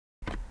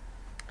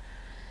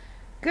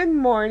Good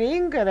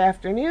morning, good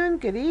afternoon,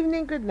 good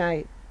evening, good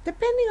night,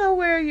 depending on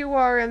where you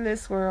are in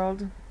this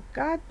world.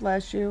 God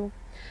bless you.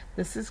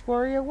 This is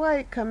Gloria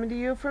White coming to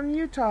you from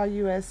Utah,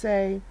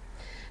 USA.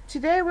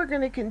 Today we're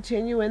going to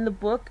continue in the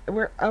book.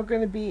 We're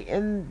going to be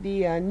in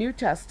the New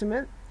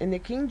Testament, in the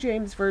King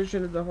James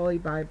Version of the Holy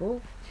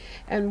Bible,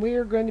 and we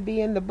are going to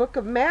be in the book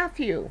of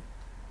Matthew.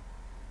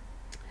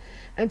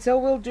 And so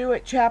we'll do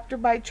it chapter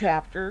by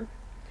chapter.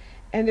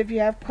 And if you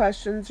have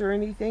questions or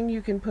anything,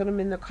 you can put them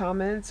in the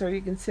comments, or you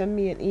can send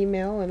me an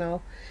email, and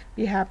I'll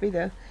be happy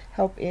to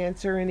help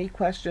answer any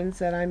questions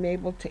that I'm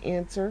able to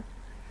answer.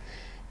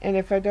 And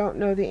if I don't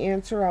know the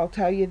answer, I'll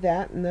tell you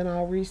that, and then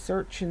I'll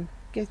research and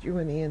get you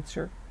an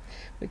answer.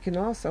 We can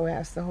also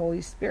ask the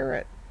Holy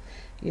Spirit,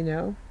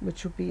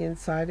 which will be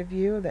inside of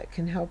you, that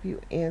can help you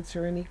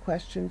answer any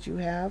questions you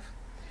have.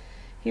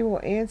 He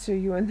will answer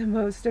you in the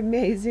most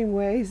amazing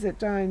ways at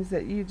times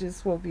that you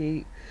just will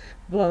be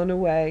blown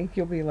away.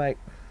 You'll be like,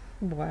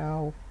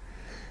 wow,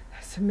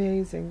 that's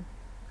amazing.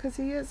 Because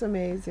He is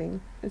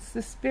amazing. It's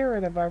the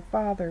Spirit of our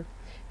Father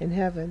in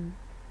heaven.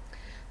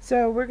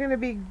 So we're going to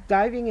be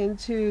diving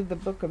into the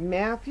book of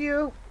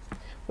Matthew,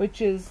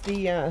 which is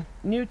the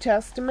New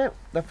Testament,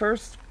 the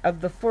first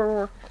of the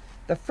four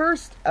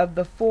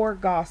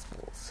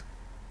Gospels.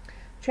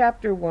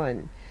 Chapter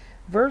 1.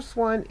 Verse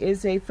 1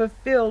 is a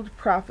fulfilled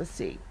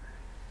prophecy.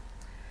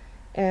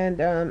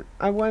 And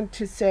I want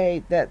to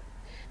say that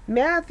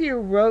Matthew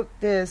wrote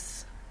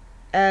this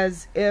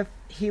as if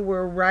he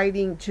were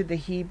writing to the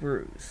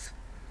Hebrews.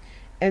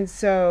 And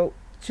so,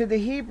 to the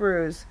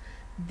Hebrews,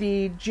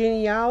 the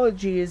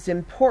genealogy is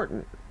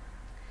important.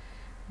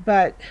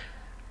 But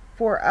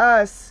for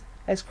us,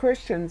 as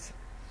Christians,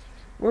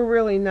 we're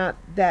really not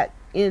that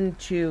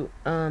into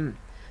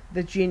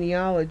the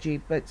genealogy.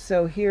 But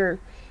so here,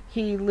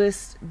 he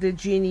lists the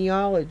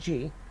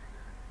genealogy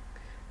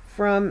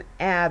from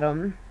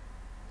Adam,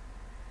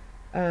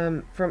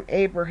 from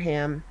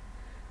Abraham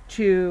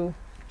to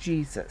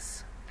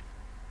Jesus.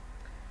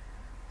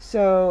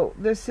 So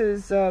this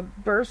is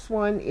verse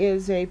 1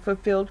 is a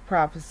fulfilled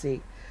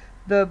prophecy.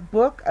 The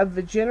book of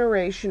the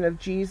generation of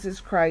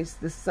Jesus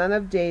Christ, the son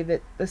of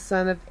David, the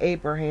son of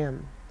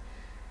Abraham.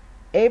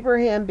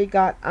 Abraham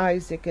begot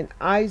Isaac, and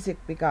Isaac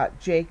begot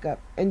Jacob,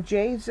 and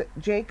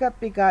Jacob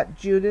begot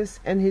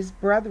Judas and his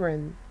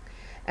brethren,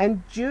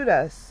 and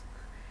Judas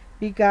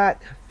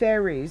begot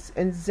Phares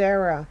and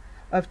Zerah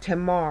of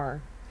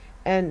Tamar,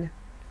 and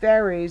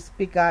Phares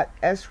begot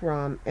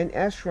Esrom, and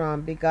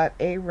Esrom begot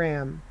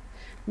Aram.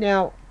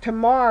 Now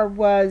Tamar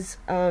was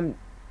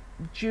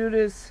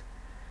Judas.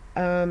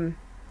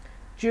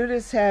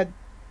 Judas had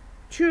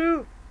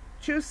two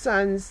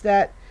sons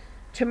that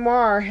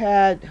Tamar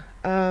had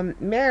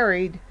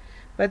married,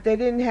 but they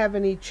didn't have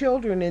any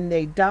children, and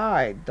they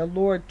died. The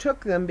Lord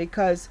took them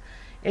because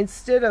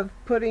instead of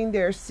putting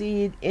their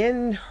seed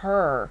in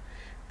her,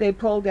 they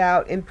pulled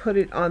out and put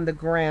it on the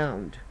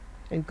ground,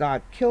 and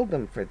God killed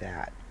them for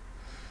that.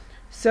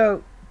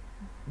 So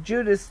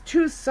Judas'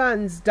 two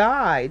sons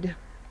died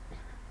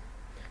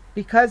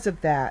because of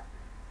that,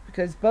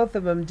 because both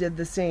of them did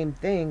the same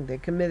thing. They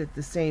committed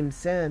the same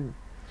sin.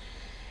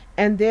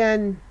 And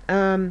then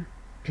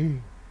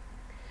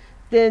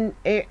then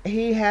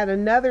he had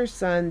another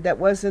son that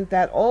wasn't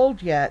that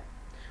old yet,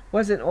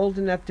 wasn't old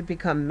enough to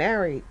become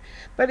married.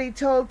 But he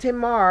told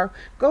Tamar,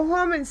 go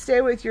home and stay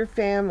with your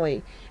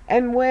family.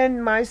 And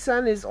when my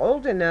son is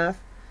old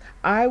enough,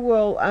 I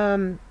will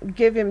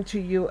give him to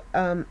you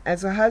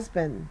as a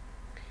husband.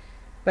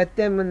 But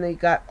then when they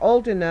got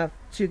old enough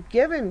to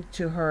give him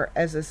to her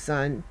as a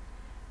son,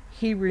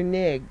 he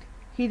reneged.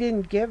 He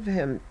didn't give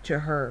him to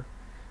her.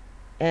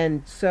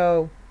 And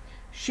so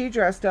she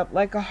dressed up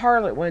like a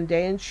harlot one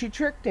day, and she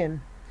tricked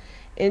him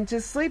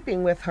into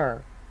sleeping with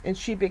her, and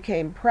she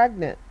became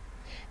pregnant.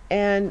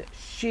 And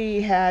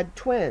she had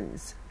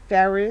twins,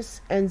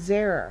 Phares and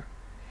Zerah.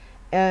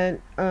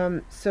 And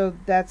so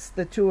that's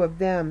the two of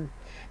them.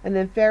 And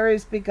then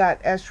Phares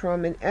begot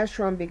Esrom, and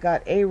Esrom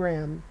begot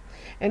Aram.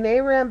 And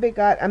Aram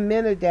begot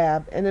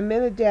Amminadab, and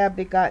Amminadab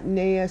begot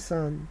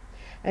Naasson.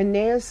 And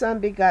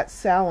Naasson begot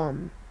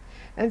Salmon.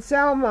 And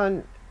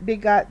Salmon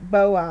begot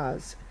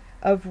Boaz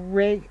of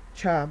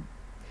Rachab.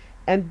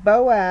 And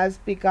Boaz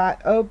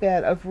begot Obed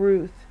of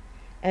Ruth.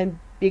 And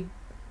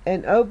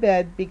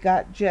Obed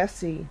begot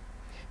Jesse.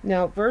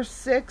 Now verse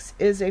 6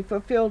 is a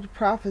fulfilled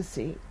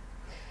prophecy.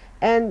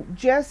 And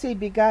Jesse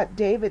begot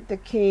David the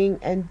king,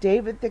 and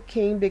David the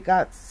king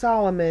begot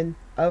Solomon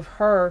of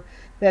her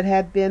that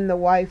had been the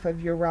wife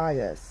of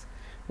Urias,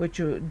 which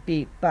would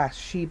be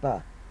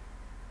Bathsheba.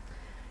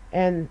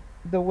 And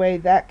the way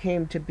that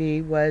came to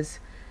be was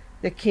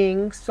the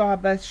king saw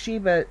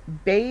Bathsheba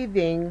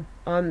bathing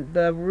on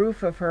the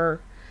roof of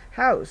her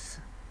house,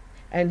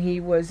 and he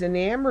was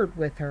enamored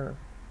with her.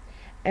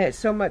 And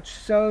so much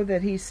so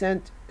that he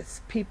sent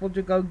people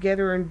to go get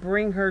her and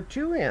bring her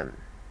to him.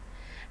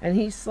 And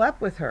he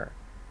slept with her.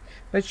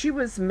 But she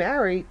was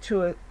married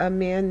to a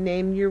man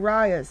named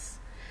Uriah.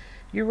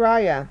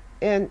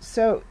 And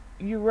so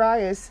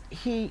Uriah,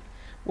 he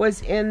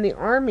was in the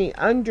army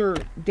under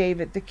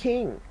David the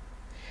king.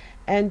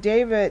 And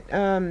David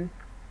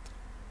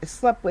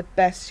slept with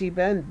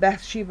Bathsheba, and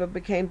Bathsheba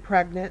became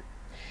pregnant.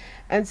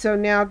 And so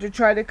now, to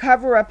try to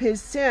cover up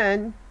his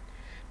sin,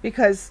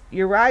 because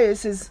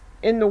Urias is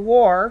in the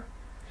war,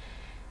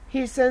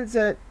 he sends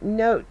a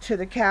note to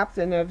the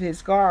captain of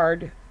his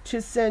guard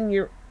to send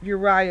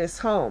Urias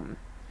home.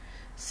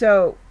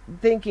 So,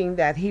 thinking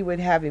that he would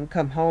have him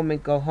come home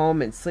and go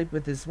home and sleep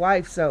with his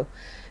wife, so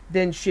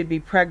then she'd be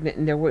pregnant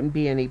and there wouldn't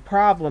be any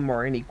problem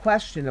or any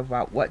question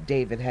about what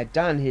David had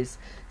done. His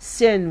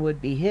sin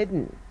would be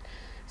hidden.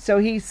 So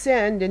he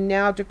sinned, and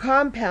now to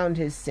compound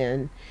his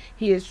sin,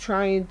 he is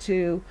trying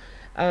to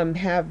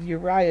have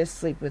Urias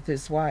sleep with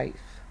his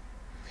wife.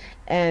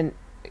 And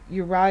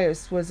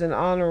Urias was an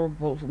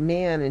honorable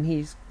man, and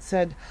he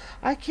said,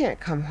 I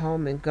can't come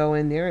home and go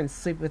in there and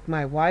sleep with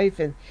my wife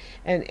and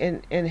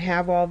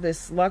have all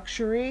this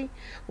luxury.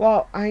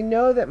 Well, I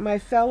know that my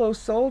fellow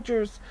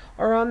soldiers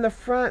are on the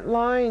front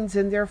lines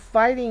and they're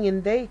fighting,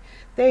 and they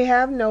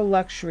have no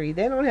luxury.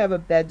 They don't have a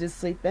bed to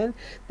sleep in.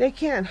 They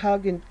can't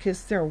hug and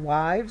kiss their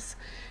wives,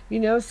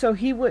 so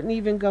he wouldn't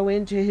even go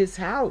into his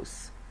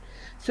house.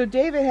 So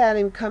David had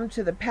him come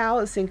to the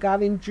palace and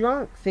got him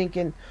drunk,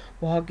 thinking,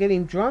 well, I'll get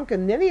him drunk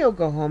and then he'll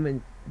go home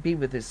and be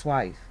with his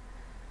wife.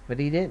 But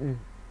he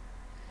didn't.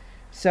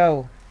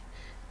 So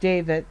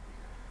David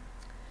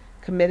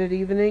committed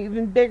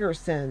even bigger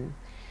sin.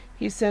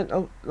 He sent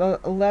a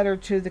letter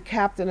to the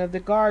captain of the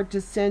guard to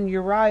send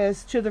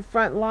Urias to the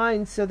front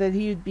line so that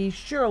he would be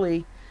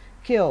surely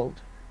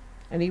killed.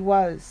 And he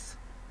was.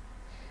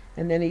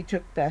 And then he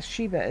took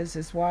Bathsheba as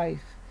his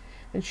wife.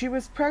 And she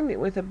was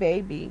pregnant with a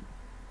baby.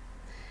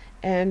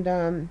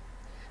 And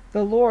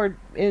the Lord,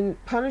 in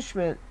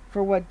punishment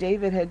for what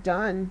David had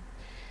done,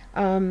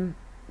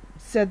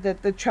 said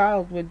that the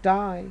child would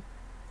die.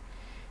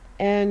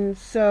 And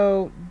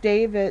so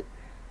David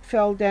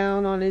fell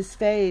down on his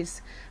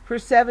face. For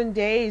 7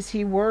 days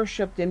he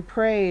worshipped and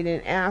prayed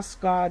and asked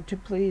God to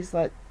please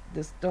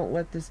don't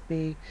let this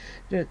be,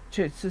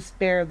 to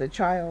spare the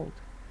child.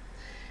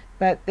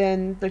 But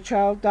then the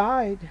child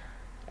died.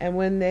 And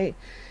when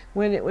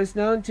it was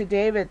known to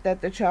David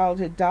that the child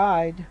had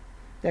died,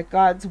 that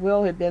God's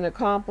will had been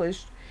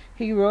accomplished,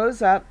 he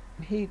rose up,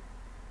 he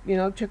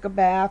took a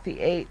bath, he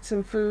ate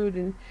some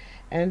food,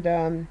 and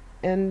then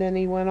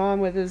he went on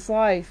with his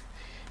life.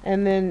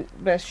 And then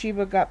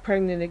Bathsheba got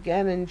pregnant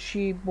again, and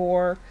she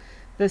bore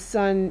the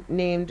son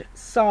named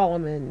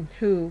Solomon,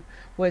 who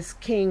was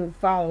king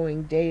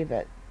following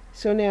David.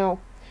 So now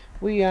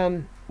we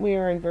are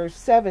in verse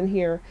 7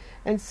 here.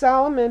 And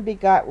Solomon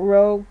begot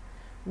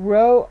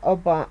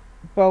Rehoboam,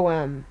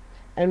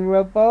 and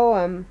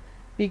Rehoboam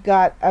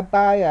begot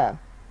Abiah,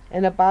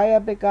 and Abiah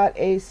begot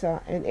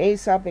Asa, and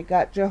Asa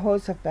begot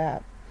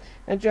Jehoshaphat,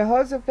 and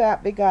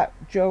Jehoshaphat begot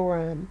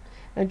Joram,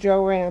 and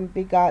Joram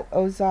begot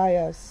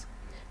Ozias,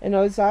 and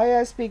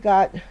Ozias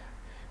begot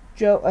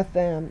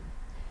Joatham,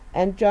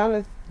 and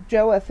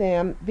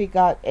Joatham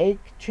begot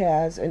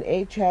Achaz, and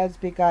Achaz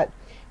begot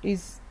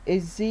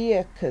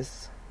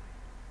Ezekias,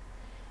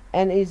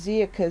 and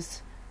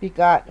Ezekias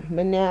begot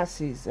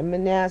Manasseh, and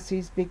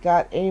Manasseh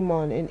begot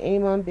Amon, and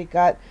Amon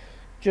begot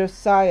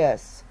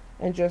Josias,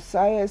 and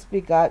Josias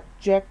begot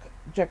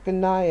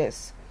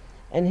Jeconias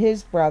and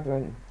his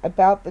brethren,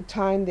 about the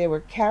time they were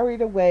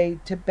carried away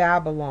to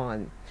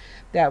Babylon.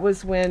 That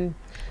was when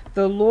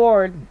the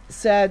Lord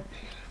said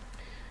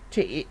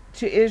to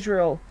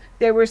Israel,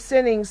 they were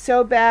sinning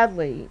so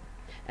badly,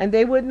 and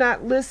they would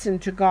not listen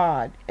to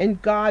God,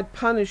 and God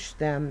punished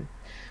them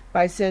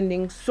by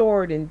sending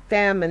sword and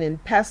famine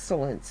and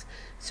pestilence.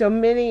 So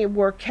many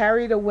were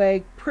carried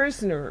away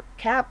prisoner,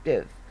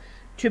 captive,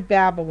 to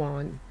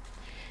Babylon.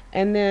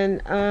 And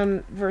then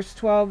verse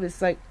 12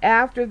 is like,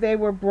 after they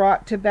were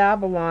brought to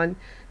Babylon,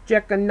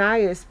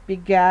 Jeconias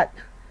begat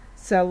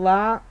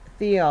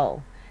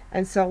Salathiel,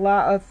 and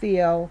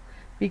Salathiel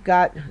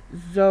begot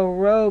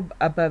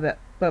Zerubbabel,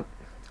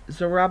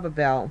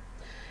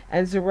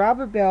 and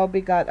Zerubbabel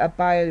begot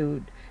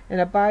Abiud, and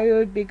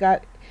Abiud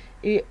begot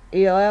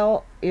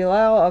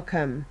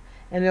Eliakim,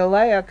 and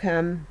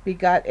Eliakim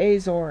begot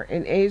Azor,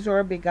 and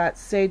Azor begot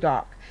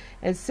Sadoc,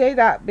 and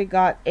Sadoc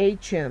begot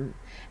Achim,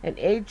 and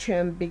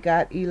Achim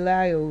begot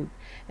Eliud,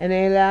 and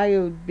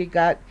Eliud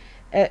begot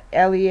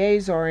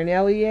Eleazar, and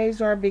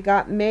Eleazar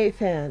begot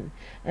Mathan,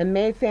 and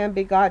Mathan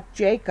begot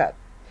Jacob,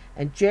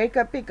 and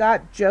Jacob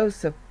begot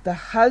Joseph, the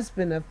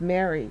husband of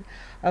Mary,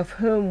 of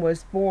whom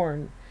was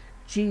born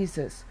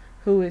Jesus,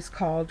 who is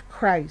called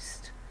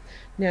Christ.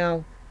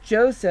 Now,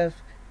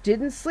 Joseph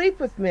didn't sleep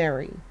with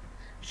Mary.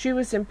 She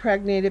was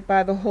impregnated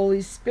by the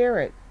Holy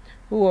Spirit,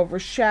 who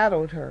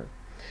overshadowed her.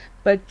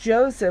 But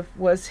Joseph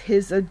was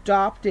his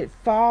adopted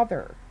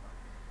father,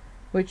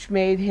 which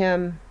made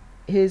him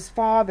his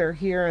father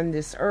here on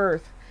this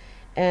earth.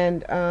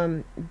 And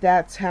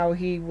that's how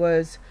he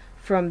was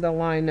from the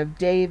line of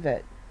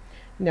David.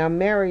 Now,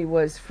 Mary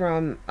was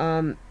from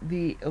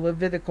the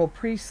Levitical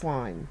priest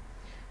line.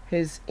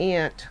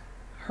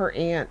 Her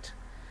aunt,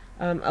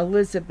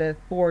 Elizabeth,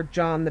 bore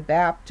John the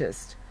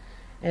Baptist.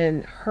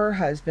 And her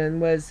husband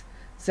was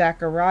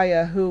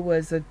Zechariah, who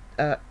was a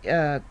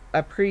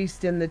a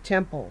priest in the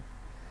temple.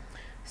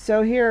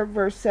 So here,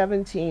 verse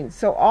 17.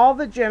 So all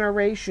the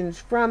generations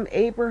from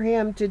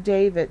Abraham to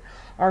David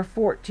are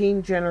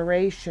 14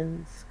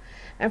 generations.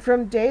 And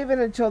from David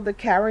until the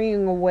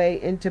carrying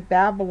away into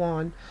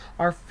Babylon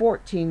are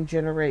 14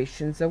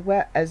 generations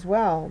as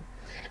well.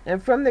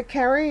 And from the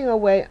carrying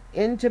away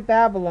into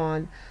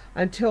Babylon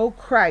until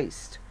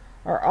Christ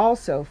are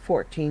also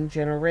 14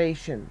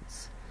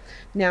 generations.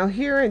 Now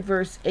here in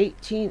verse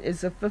 18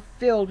 is a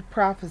fulfilled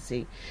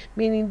prophecy,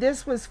 meaning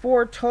this was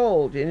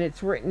foretold and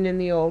it's written in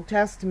the Old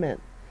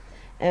Testament.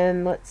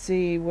 And let's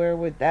see, where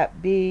would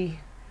that be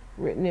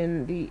written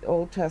in the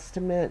Old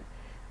Testament?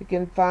 You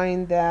can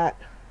find that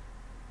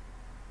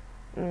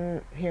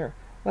here.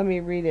 Let me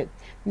read it.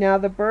 Now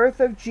the birth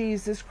of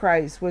Jesus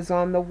Christ was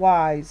on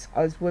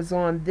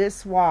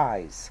this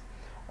wise,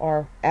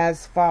 or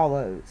as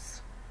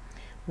follows.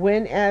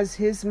 When as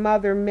his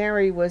mother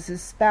Mary was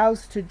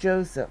espoused to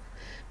Joseph,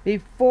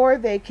 before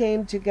they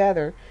came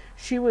together,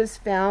 she was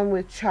found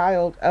with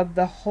child of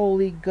the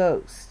Holy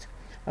Ghost,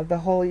 of the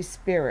Holy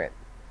Spirit.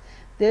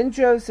 Then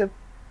Joseph,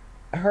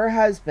 her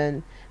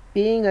husband,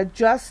 being a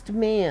just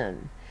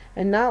man,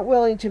 and not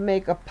willing to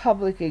make a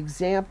public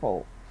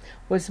example,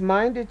 was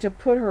minded to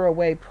put her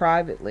away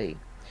privately.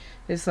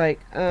 It's like,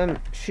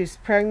 she's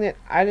pregnant,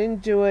 I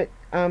didn't do it,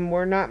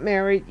 we're not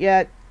married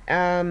yet,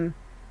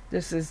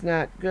 this is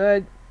not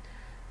good,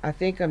 I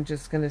think I'm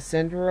just going to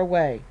send her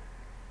away.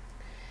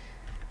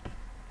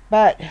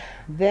 But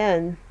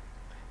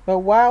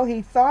while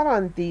he thought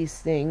on these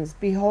things,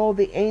 behold,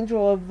 the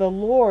angel of the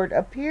Lord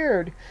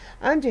appeared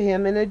unto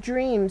him in a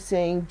dream,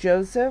 saying,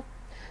 Joseph,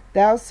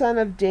 thou son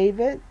of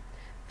David,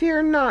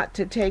 fear not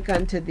to take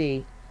unto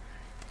thee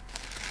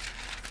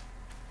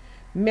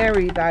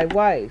Mary thy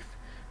wife,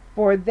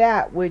 for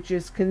that which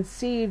is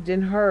conceived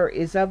in her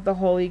is of the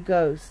Holy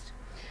Ghost.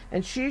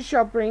 And she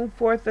shall bring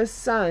forth a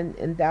son,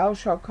 and thou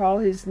shalt call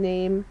his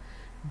name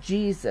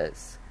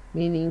Jesus,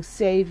 meaning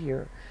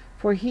Savior,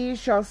 for he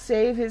shall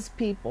save his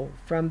people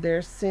from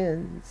their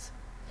sins.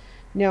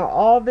 Now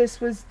all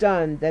this was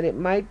done that it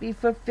might be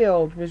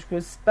fulfilled which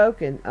was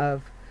spoken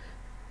of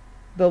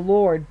the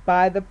Lord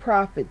by the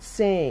prophet,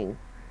 saying,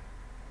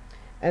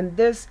 and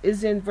this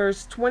is in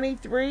verse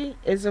 23,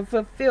 is a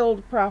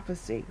fulfilled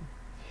prophecy.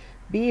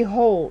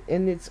 Behold,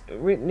 and it's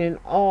written in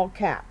all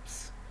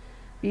caps,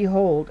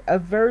 behold, a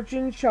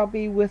virgin shall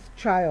be with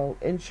child,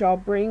 and shall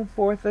bring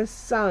forth a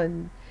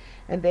son,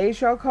 and they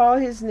shall call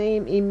his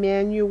name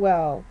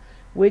Emmanuel,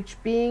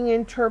 which being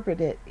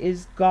interpreted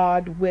is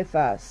God with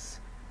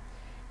us.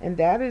 And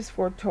that is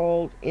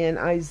foretold in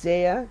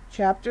Isaiah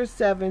chapter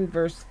 7,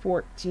 verse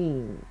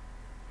 14.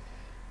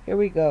 Here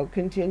we go,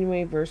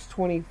 continuing verse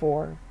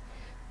 24.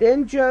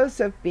 Then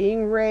Joseph,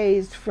 being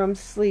raised from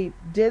sleep,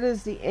 did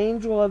as the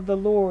angel of the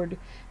Lord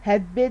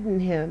had bidden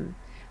him,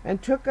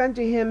 and took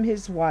unto him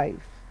his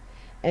wife,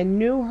 and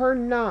knew her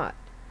not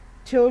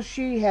till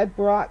she had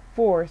brought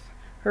forth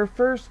her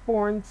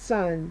firstborn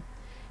son,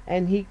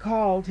 and he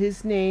called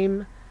his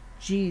name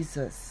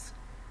Jesus.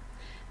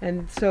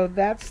 And so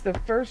that's the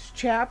first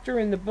chapter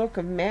in the book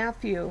of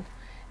Matthew.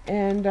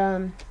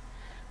 And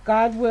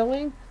God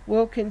willing,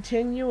 we'll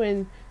continue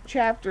in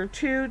chapter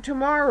 2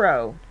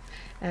 tomorrow.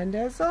 And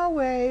as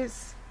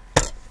always,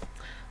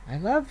 I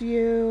love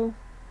you.